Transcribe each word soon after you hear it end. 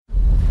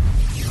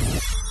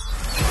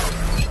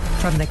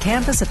From the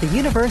campus of the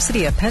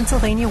University of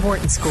Pennsylvania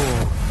Wharton School,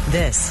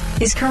 this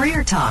is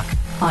Career Talk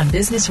on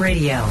Business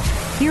Radio.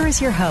 Here is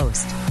your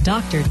host,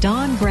 Dr.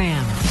 Dawn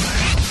Graham.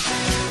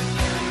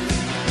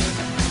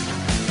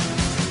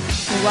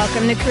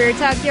 Welcome to Career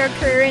Talk, your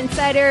career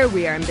insider.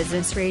 We are on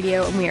Business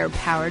Radio, and we are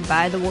powered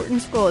by the Wharton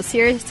School,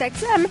 Sirius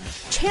XM,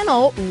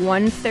 channel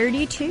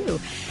 132.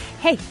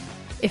 Hey,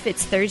 if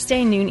it's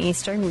Thursday, noon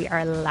Eastern, we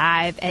are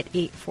live at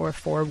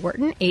 844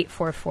 Wharton,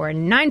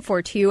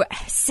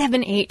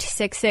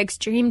 844-942-7866.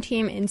 Dream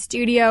Team in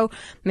studio,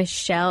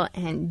 Michelle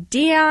and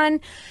Dion.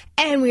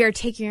 And we are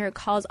taking your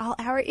calls all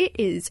hour. It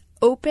is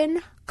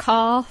Open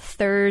Call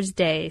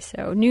Thursday.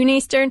 So noon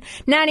Eastern,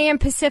 9 a.m.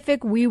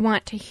 Pacific, we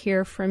want to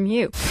hear from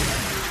you.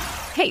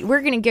 Hey, we're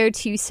going to go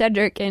to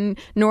Cedric in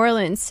New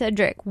Orleans.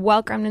 Cedric,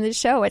 welcome to the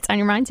show. What's on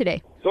your mind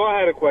today? So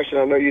I had a question.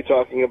 I know you're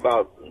talking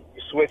about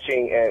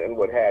switching and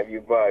what have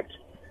you, but,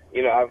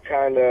 you know, I've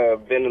kind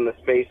of been in the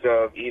space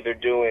of either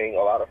doing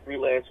a lot of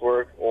freelance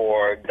work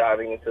or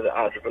diving into the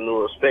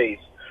entrepreneurial space.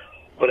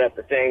 But at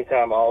the same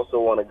time, I also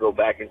want to go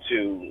back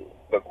into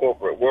the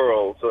corporate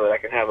world so that I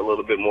can have a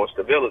little bit more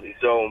stability.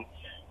 So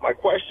my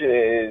question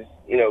is,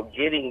 you know,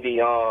 getting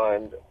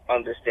beyond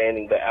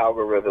understanding the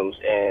algorithms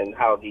and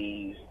how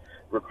these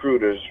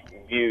recruiters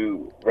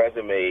view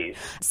resumes.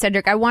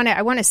 Cedric, I want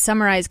to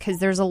summarize because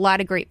there's a lot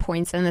of great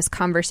points in this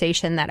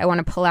conversation that I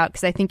want to pull out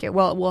because I think it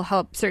will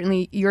help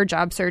certainly your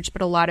job search,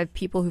 but a lot of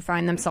people who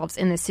find themselves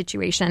in this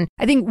situation.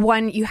 I think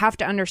one, you have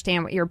to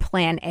understand what your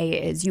plan A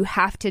is. You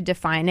have to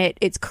define it.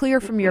 It's clear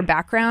from your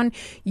background.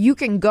 You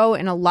can go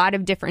in a lot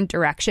of different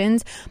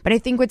directions, but I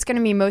think what's going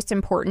to be most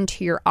important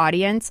to your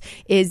audience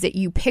is that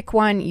you pick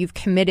one, you've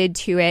committed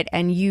to it,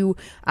 and you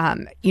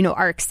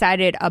are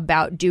excited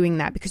about doing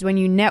that because when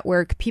you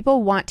network,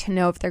 people want to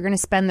know if they're going to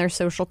spend their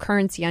social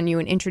currency on you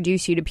and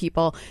introduce you to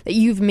people that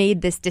you've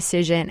made this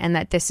decision and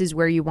that this is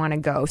where you want to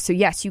go. So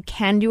yes, you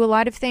can do a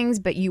lot of things,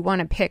 but you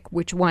want to pick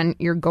which one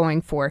you're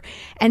going for.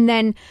 And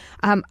then,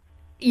 on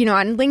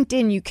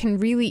LinkedIn, you can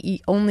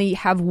really only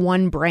have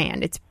one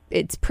brand.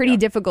 It's pretty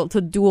difficult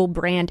to dual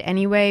brand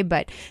anyway,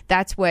 but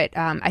that's what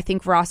I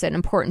think, Ross, an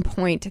important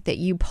point that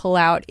you pull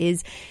out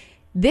is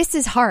this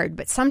is hard,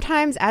 but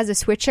sometimes as a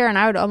switcher, and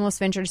I would almost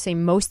venture to say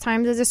most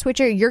times as a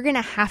switcher, you're going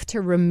to have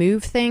to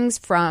remove things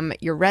from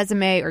your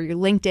resume or your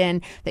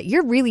LinkedIn that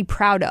you're really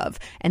proud of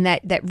and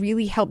that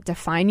really help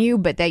define you,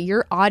 but that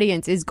your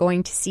audience is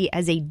going to see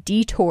as a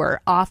detour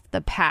off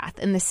the path.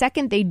 And the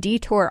second they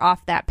detour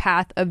off that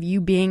path of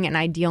you being an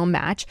ideal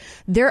match,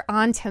 they're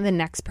on to the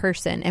next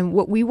person. And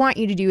what we want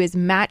you to do is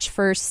match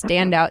first,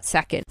 stand out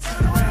second.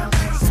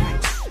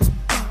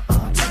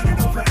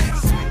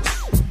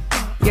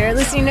 You're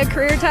listening to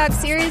Career Talk,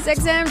 Sirius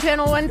XM,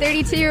 channel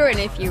 132. And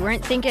if you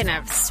weren't thinking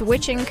of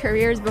switching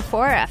careers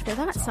before, after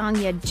that song,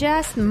 you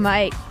just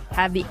might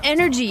have the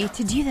energy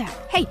to do that.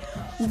 Hey,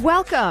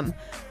 welcome.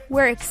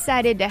 We're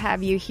excited to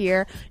have you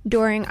here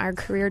during our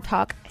Career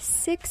Talk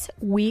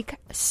 6-week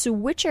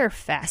Switcher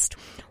Fest.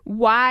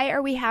 Why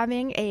are we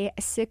having a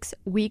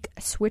 6-week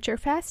Switcher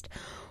Fest?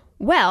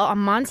 Well, a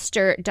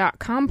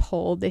Monster.com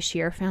poll this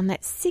year found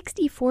that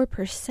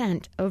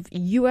 64% of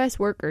U.S.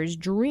 workers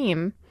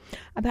dream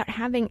about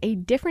having a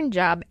different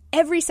job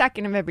every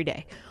second of every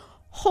day.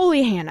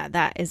 Holy Hannah,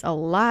 that is a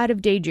lot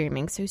of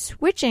daydreaming. So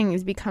switching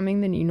is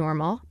becoming the new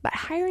normal, but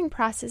hiring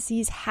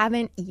processes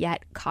haven't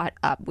yet caught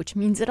up, which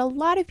means that a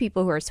lot of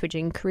people who are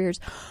switching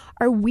careers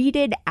are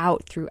weeded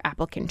out through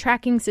applicant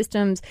tracking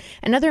systems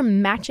and other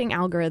matching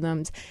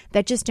algorithms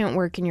that just don't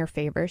work in your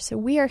favor. So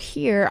we are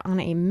here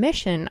on a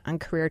mission on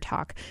Career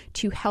Talk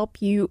to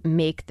help you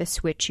make the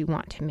switch you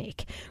want to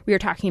make. We are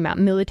talking about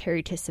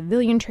military to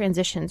civilian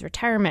transitions,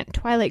 retirement,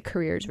 twilight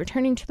careers,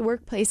 returning to the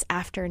workplace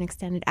after an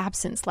extended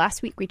absence.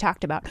 Last week we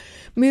talked about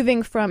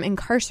moving from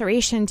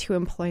incarceration to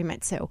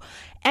employment. So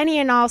any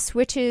and all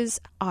switches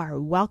are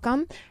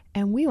welcome.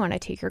 And we want to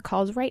take your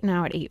calls right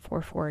now at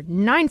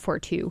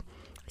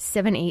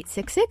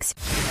 844-942-7866.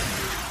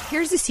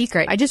 Here's the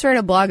secret. I just read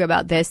a blog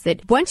about this,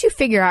 that once you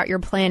figure out your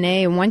plan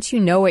A and once you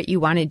know what you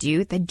want to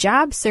do, the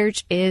job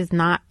search is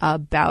not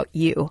about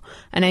you.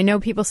 And I know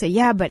people say,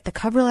 yeah, but the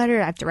cover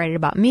letter, I have to write it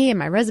about me and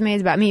my resume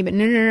is about me. But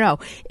no.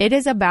 It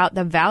is about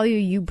the value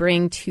you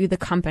bring to the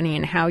company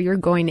and how you're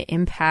going to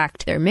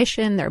impact their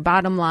mission, their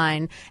bottom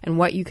line, and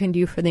what you can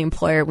do for the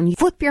employer. When you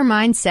flip your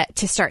mindset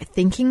to start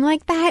thinking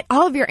like that,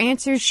 all of your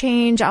answers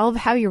change, all of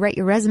how you write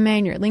your resume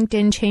and your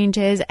LinkedIn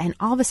changes, and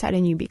all of a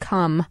sudden you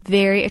become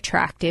very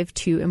attractive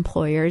to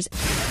employers.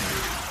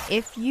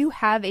 If you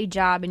have a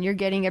job and you're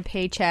getting a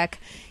paycheck,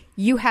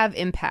 you have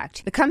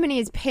impact. The company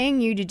is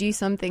paying you to do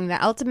something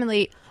that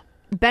ultimately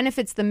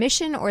benefits the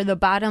mission or the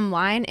bottom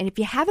line. And if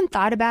you haven't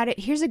thought about it,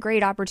 here's a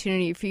great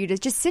opportunity for you to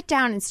just sit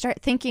down and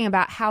start thinking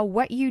about how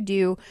what you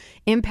do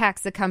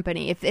impacts the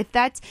company. If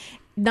that's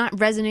not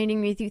resonating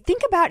with you,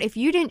 think about if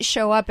you didn't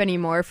show up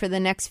anymore for the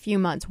next few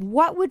months,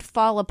 what would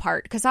fall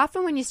apart? Because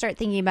often when you start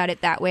thinking about it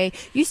that way,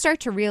 you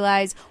start to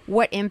realize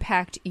what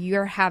impact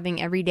you're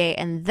having every day.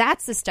 And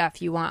that's the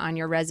stuff you want on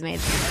your resume.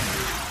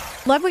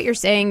 Love what you're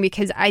saying,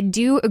 because I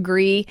do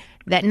agree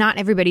that not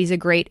everybody's a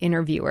great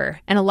interviewer.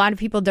 And a lot of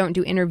people don't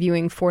do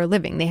interviewing for a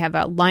living. They have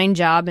a line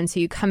job. And so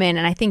you come in,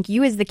 and I think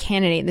you as the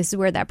candidate, this is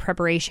where that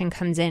preparation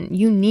comes in.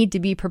 You need to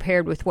be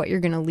prepared with what you're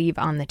going to leave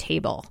on the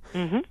table.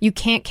 Mm-hmm. You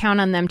can't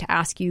count on them to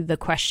ask you the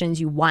questions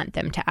you want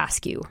them to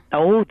ask you.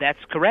 Oh, that's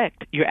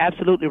correct. You're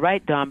absolutely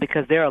right, Dawn,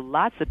 because there are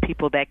lots of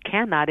people that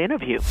cannot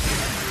interview.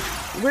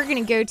 We're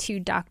going to go to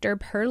Dr.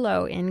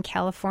 Perlow in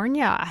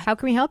California. How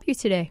can we help you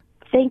today?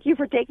 Thank you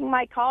for taking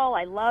my call.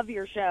 I love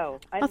your show.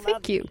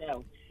 Thank you.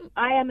 Show.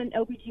 I am an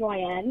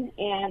OBGYN,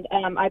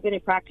 and I've been in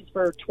practice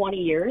for 20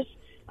 years.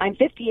 I'm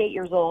 58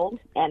 years old,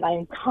 and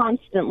I'm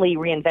constantly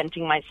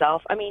reinventing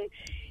myself. I mean,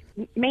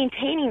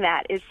 maintaining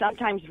that is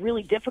sometimes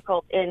really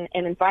difficult in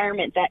an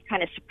environment that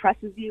kind of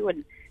suppresses you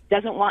and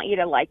doesn't want you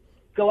to, like,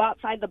 go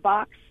outside the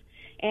box.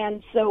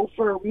 And so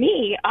for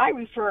me, I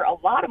refer a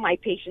lot of my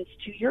patients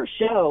to your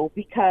show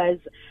because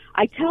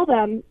I tell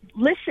them,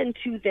 listen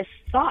to this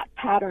thought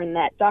pattern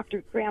that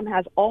Dr. Graham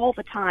has all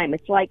the time.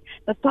 It's like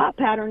the thought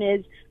pattern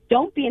is,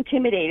 don't be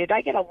intimidated.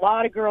 I get a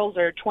lot of girls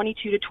that are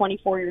 22 to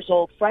 24 years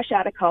old, fresh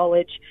out of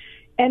college,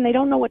 and they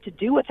don't know what to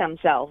do with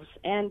themselves.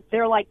 And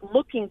they're like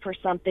looking for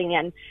something,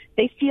 and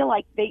they feel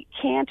like they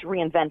can't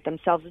reinvent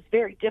themselves. It's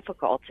very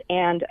difficult.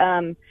 And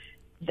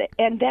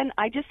then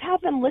I just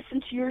have them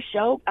listen to your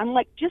show. I'm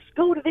like, just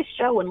go to this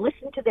show and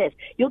listen to this.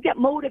 You'll get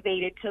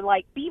motivated to,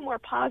 like, be more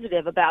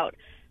positive about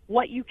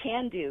what you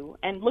can do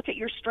and look at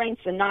your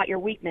strengths and not your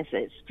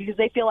weaknesses, because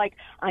they feel like,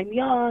 I'm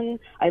young,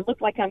 I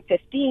look like I'm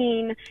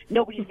 15,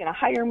 nobody's going to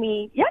hire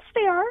me. Yes,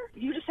 they are.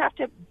 You just have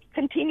to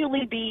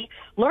continually be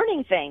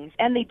learning things,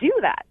 and they do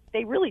that.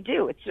 They really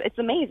do. It's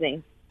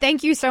amazing.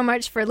 Thank you so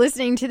much for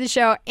listening to the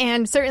show,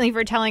 and certainly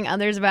for telling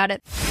others about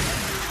it.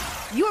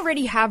 You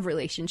already have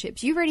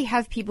relationships. You already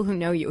have people who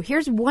know you.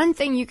 Here's one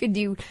thing you could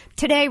do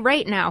today,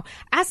 right now.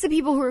 Ask the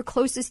people who are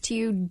closest to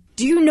you,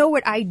 do you know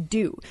what I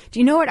do? Do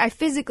you know what I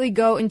physically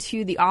go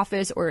into the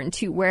office or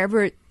into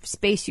wherever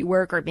space you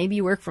work, or maybe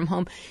you work from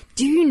home?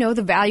 Do you know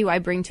the value I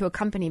bring to a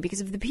company? Because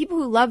if the people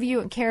who love you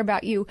and care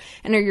about you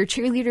and are your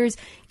cheerleaders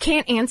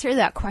can't answer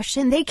that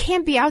question, they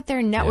can't be out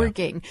there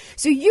networking. Yeah.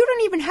 So you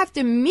don't even have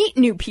to meet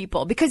new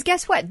people, because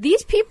guess what?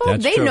 These people,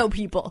 they know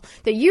people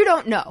that you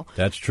don't know.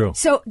 That's true.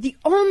 So the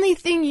only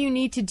thing you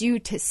need to do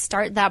to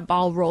start that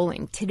ball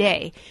rolling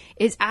today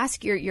is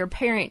ask your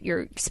parent,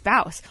 your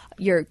spouse,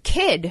 your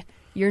kid,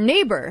 your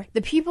neighbor,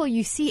 the people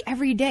you see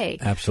every day.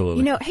 Absolutely.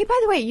 You know, hey, by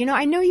the way,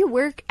 I know you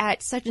work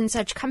at such and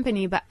such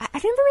company, but I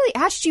never really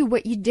asked you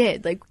what you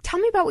did. Like, tell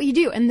me about what you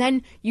do. And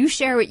then you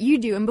share what you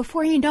do. And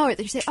before you know it,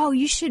 they say, oh,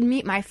 you should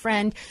meet my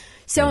friend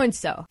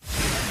so-and-so.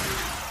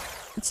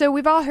 So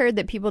we've all heard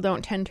that people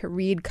don't tend to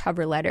read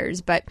cover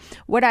letters, but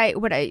what I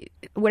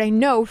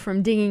know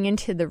from digging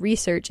into the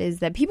research is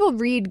that people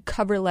read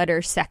cover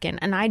letters second,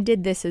 and I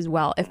did this as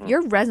well. If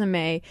your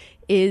resume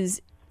is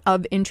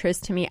of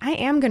interest to me, I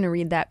am going to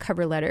read that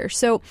cover letter.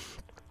 So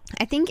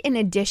I think in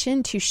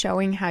addition to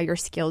showing how your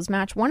skills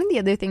match, one of the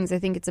other things I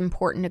think it's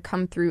important to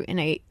come through in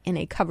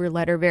a cover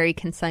letter very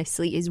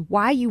concisely is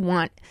why you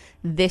want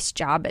this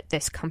job at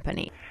this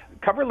company.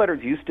 Cover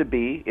letters used to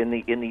be in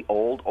the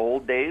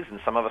old days, and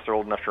some of us are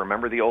old enough to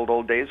remember the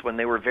old days, when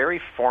they were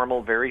very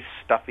formal, very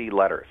stuffy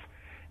letters.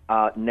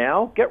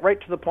 Now, get right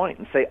to the point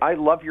and say, I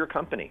love your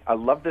company. I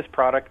love this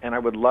product, and I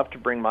would love to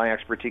bring my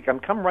expertise.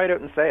 Come right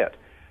out and say it.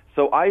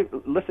 So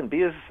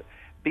be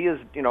as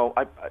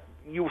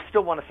you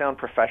still want to sound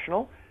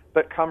professional,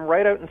 but come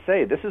right out and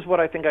say, this is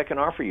what I think I can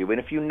offer you. And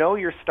if you know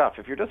your stuff,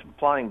 if you're just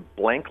applying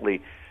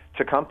blankly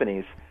to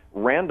companies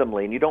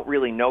randomly and you don't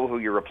really know who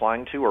you're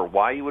applying to or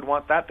why you would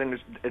want that, then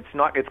it's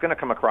going to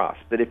come across.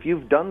 But if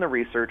you've done the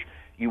research,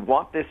 you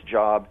want this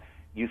job,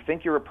 you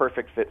think you're a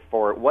perfect fit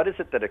for it, what is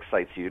it that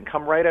excites you? And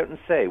come right out and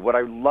say, what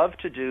I love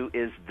to do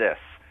is this.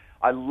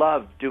 I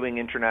love doing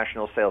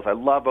international sales. I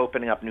love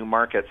opening up new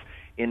markets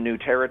in new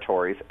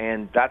territories,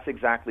 and that's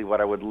exactly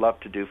what I would love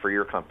to do for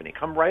your company.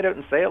 Come right out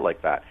and say it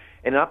like that.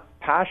 And that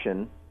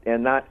passion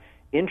and that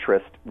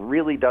interest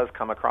really does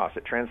come across.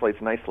 It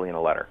translates nicely in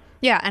a letter.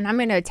 Yeah, and I'm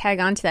going to tag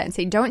on to that and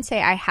say, don't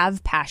say I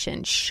have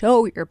passion.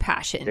 Show your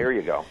passion. There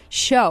you go.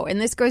 Show.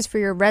 And this goes for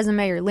your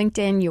resume, your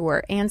LinkedIn,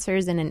 your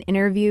answers in an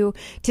interview.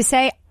 To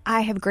say,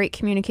 I have great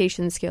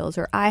communication skills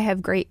or I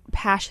have great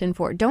passion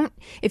for it.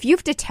 If you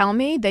have to tell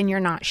me, then you're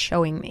not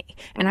showing me.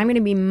 And I'm going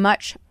to be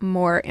much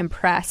more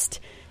impressed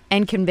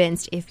and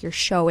convinced if you're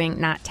showing,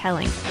 not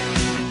telling.